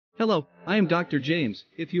Hello, I am Dr. James.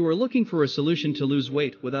 If you are looking for a solution to lose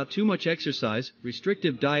weight without too much exercise,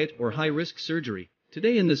 restrictive diet, or high-risk surgery,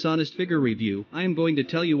 today in this honest figure review, I am going to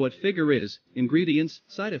tell you what Figure is, ingredients,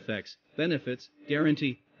 side effects, benefits,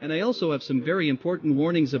 guarantee, and I also have some very important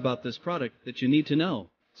warnings about this product that you need to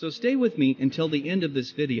know. So stay with me until the end of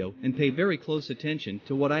this video and pay very close attention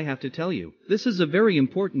to what I have to tell you. This is a very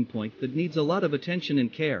important point that needs a lot of attention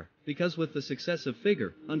and care, because with the success of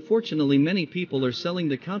Figure, unfortunately many people are selling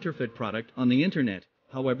the counterfeit product on the internet.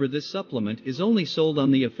 However, this supplement is only sold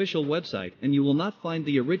on the official website and you will not find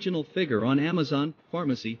the original Figure on Amazon,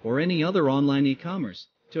 pharmacy, or any other online e-commerce.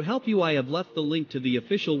 To help you, I have left the link to the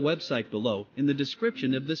official website below in the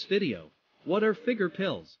description of this video. What are Figure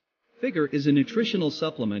pills? Figure is a nutritional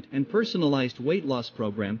supplement and personalized weight loss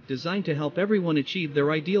program designed to help everyone achieve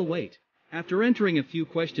their ideal weight. After entering a few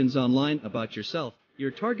questions online about yourself, your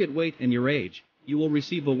target weight and your age, you will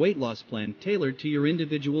receive a weight loss plan tailored to your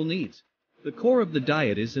individual needs. The core of the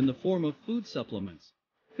diet is in the form of food supplements.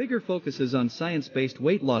 Figure focuses on science-based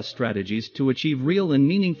weight loss strategies to achieve real and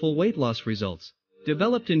meaningful weight loss results.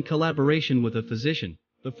 Developed in collaboration with a physician,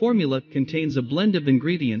 the formula contains a blend of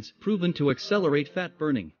ingredients proven to accelerate fat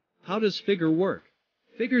burning. How does Figure work?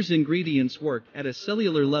 Figure's ingredients work at a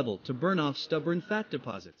cellular level to burn off stubborn fat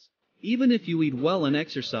deposits. Even if you eat well and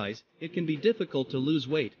exercise, it can be difficult to lose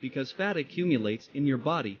weight because fat accumulates in your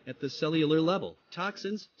body at the cellular level.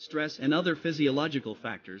 Toxins, stress, and other physiological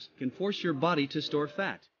factors can force your body to store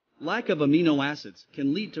fat. Lack of amino acids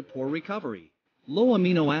can lead to poor recovery. Low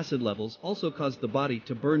amino acid levels also cause the body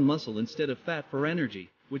to burn muscle instead of fat for energy,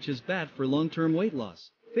 which is bad for long-term weight loss.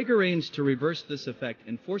 Figure aims to reverse this effect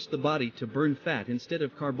and force the body to burn fat instead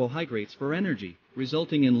of carbohydrates for energy,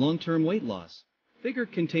 resulting in long-term weight loss. Figure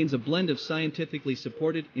contains a blend of scientifically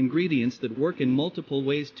supported ingredients that work in multiple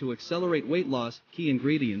ways to accelerate weight loss. Key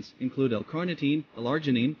ingredients include L-carnitine,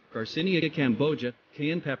 L-arginine, Garcinia cambogia,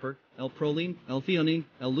 cayenne pepper, L-proline, L-theanine,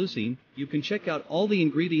 L-leucine. You can check out all the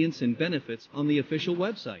ingredients and benefits on the official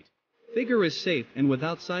website. Figure is safe and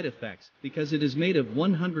without side effects because it is made of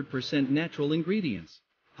 100% natural ingredients.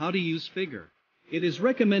 How to use Figure. It is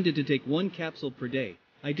recommended to take 1 capsule per day,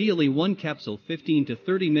 ideally 1 capsule 15 to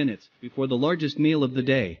 30 minutes before the largest meal of the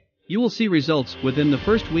day. You will see results within the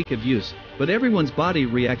first week of use, but everyone's body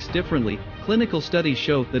reacts differently. Clinical studies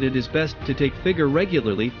show that it is best to take Figure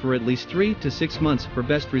regularly for at least 3 to 6 months for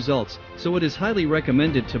best results, so it is highly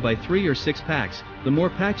recommended to buy 3 or 6 packs. The more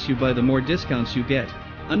packs you buy, the more discounts you get.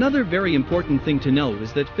 Another very important thing to know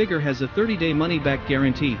is that Figure has a 30-day money-back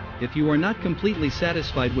guarantee. If you are not completely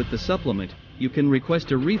satisfied with the supplement, you can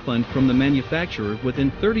request a refund from the manufacturer within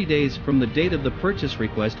 30 days from the date of the purchase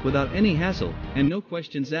request without any hassle, and no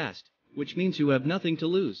questions asked, which means you have nothing to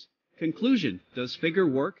lose. Conclusion: does Figure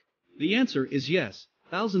work? The answer is yes.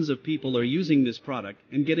 Thousands of people are using this product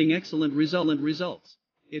and getting excellent results.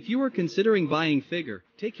 If you are considering buying Figure,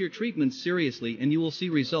 take your treatment seriously and you will see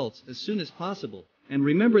results as soon as possible. And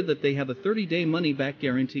remember that they have a 30-day money-back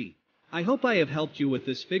guarantee. I hope I have helped you with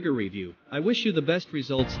this Figure review. I wish you the best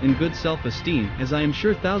results and good self-esteem, as I am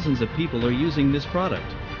sure thousands of people are using this product.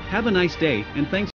 Have a nice day, and thanks.